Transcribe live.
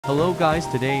Hello guys,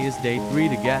 today is day 3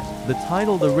 to get the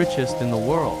title the richest in the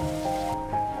world.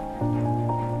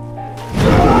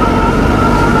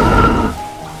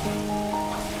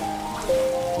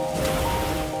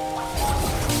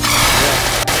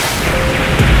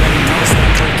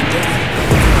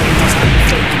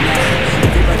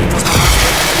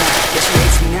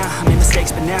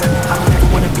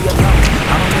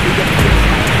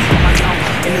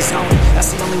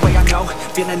 That's the only way I know,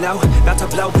 feeling low, about to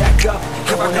blow back up.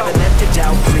 I won't ever let the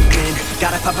doubt creep in.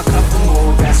 Gotta pop a couple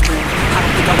more aspirin. I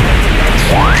don't think I'll let the night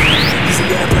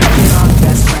easier to break it off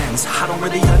best friends. I don't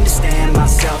really understand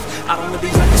myself, I don't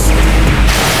really understand.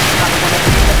 I don't wanna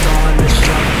be left on the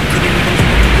shelf. Couldn't even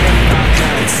get my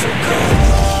head. It's so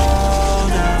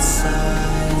cold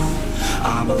outside,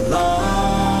 I'm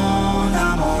alone,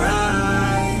 I'm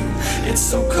alright. It's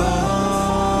so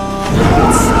cold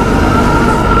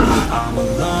outside, I'm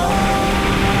alone.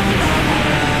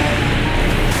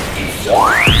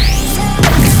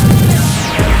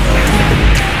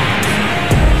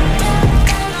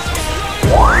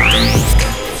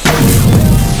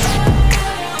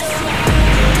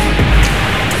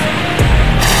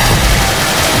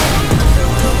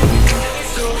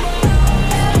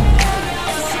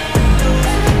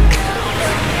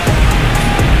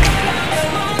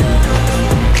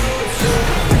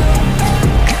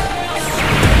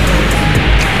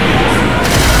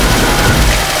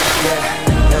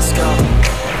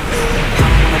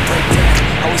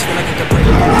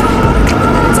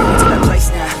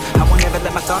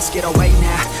 Get away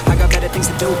now, I got better things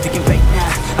to do, picking bait now.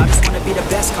 I just wanna be the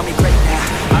best, call me great now.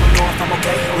 I don't know if I'm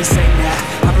okay or insane now.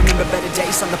 I remember better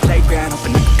days on the playground,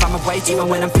 hoping I can find my way even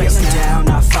when I'm feeling down.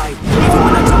 I fight, even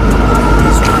when I don't know what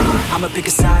is right. I'ma pick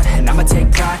a side, and I'ma take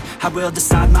pride. I will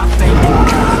decide my fate, and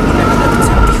God will never let them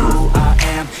tell me who I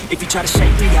am. If you try to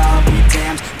shake me, I'll be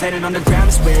damned. Planet on the ground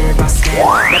is where I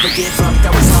stand. Never give up,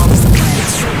 that was always the plan.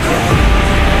 It's so cold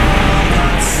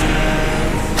outside,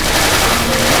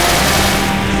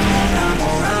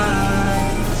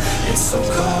 it's so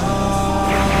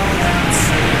cold outside.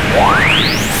 I'm alone,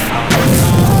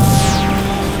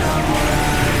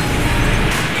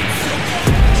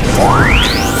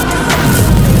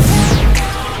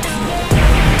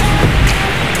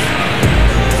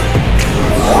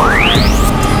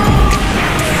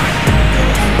 I'm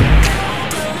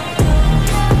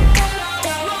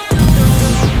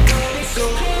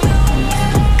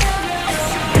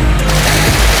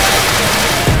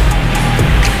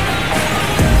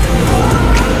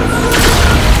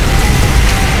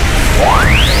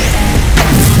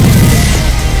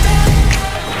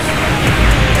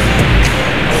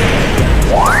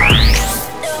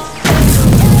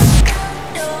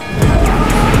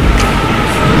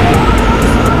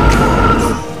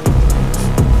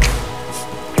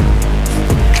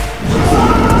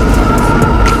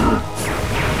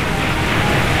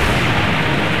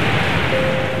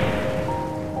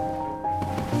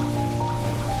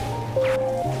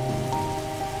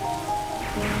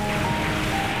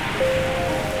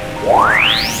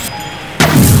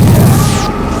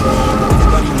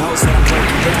Everybody knows that I'm breaking down. Everybody knows that I'm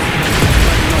breaking down.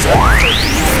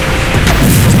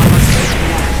 My heart's breaking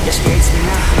now. Yeah, she hates me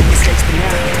now, mistakes me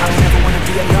now. I don't ever wanna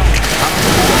be alone. I don't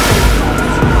really get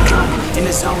alone. In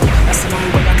the zone, that's the only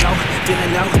way I know.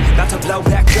 Feeling low, about to blow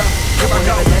back up. I won't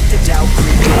ever let the doubt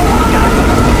creep in. Gotta go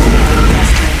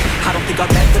best friend. I don't think I'll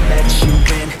ever let you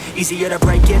win. Easier to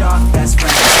break it off best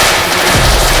friends.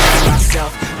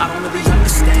 Myself, I don't really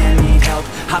understand, need help.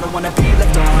 I don't wanna be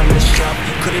left on the shelf.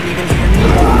 Couldn't even hear me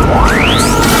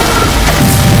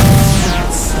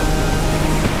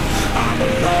outside, I'm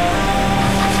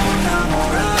alone, I'm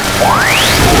alright.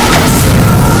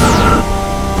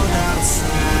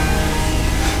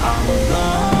 Outside, I'm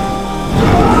alone.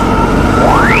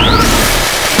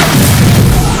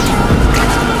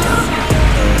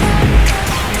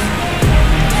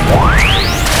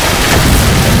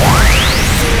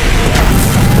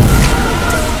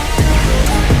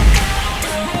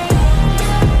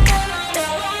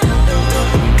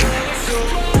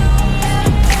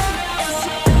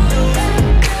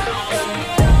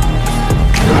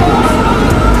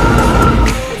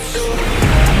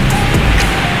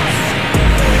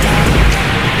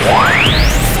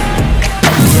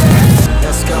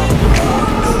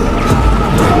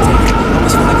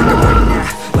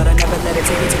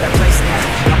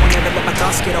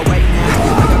 Get away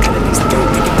now, I got better things to do,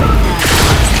 picking bait now.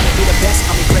 I just wanna be the best,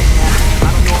 call me great now. I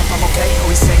don't know if I'm okay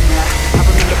or insane now. I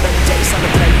remember better days on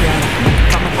the playground. I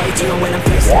find my way even when I'm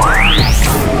facing down.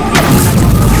 Even when I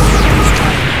don't know what is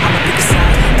right, I'ma pick a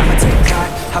side, I'ma take pride.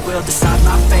 I will decide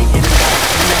my fate in God.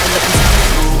 You never let me tell me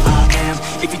who I am.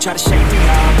 If you try to shake me,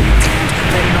 I'll be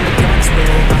damned.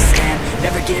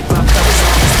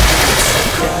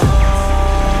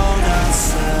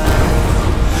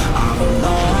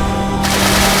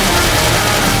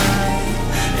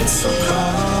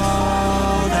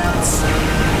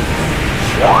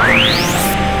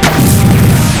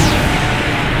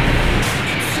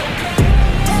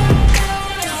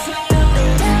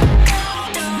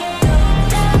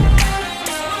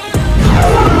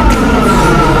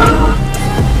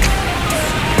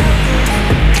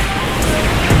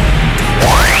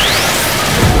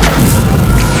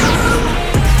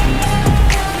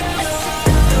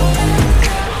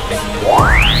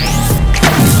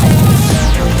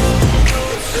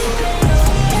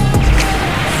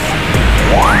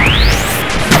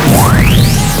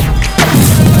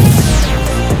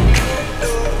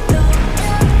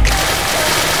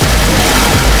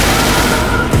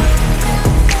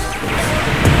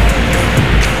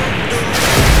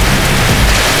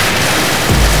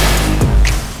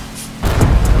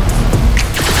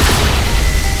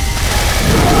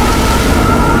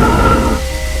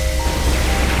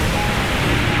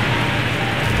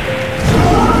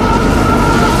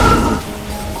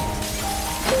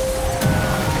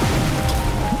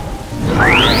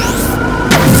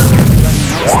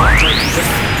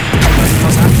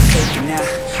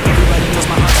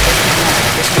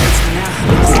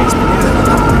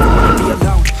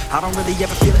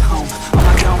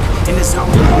 zone.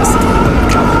 Listen,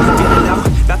 feeling low,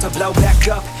 about to blow back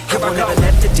up. I won't ever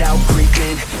let the doubt creep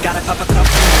in. Gotta pop a couple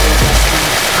more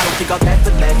aspirin. I don't think I'll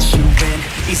ever let you in.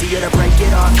 Easier to break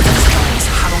it off those times.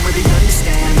 I don't really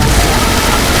understand.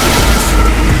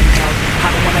 I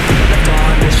don't wanna be left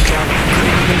on the shelf.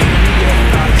 Couldn't even hear me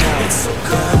if I yelled. It's so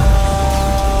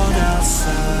cold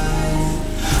outside.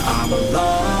 I'm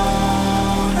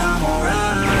alone, I'm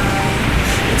alright.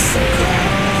 It's so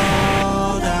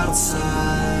cold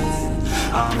outside.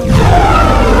 I'm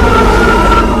alone.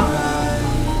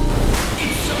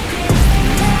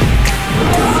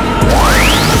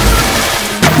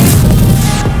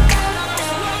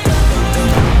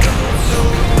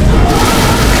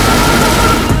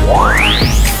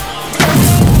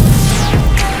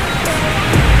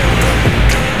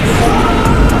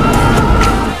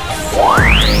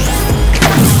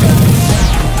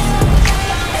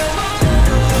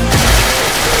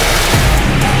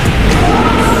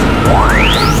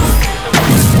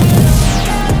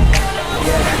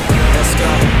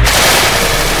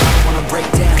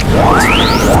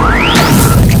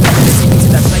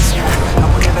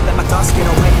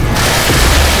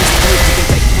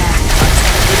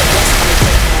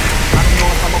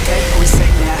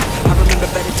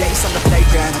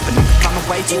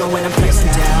 Even when I'm feeling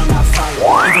down, I fight.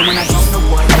 Even when I don't know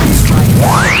what is right,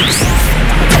 I'ma take it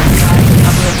right.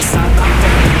 I will decide I'm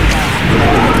failing now.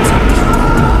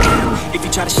 If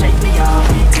you try to shake me, I'll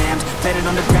be damned. Planet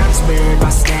on the ground is where I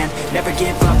stand. Never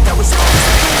give up, that was always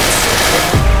the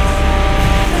plan.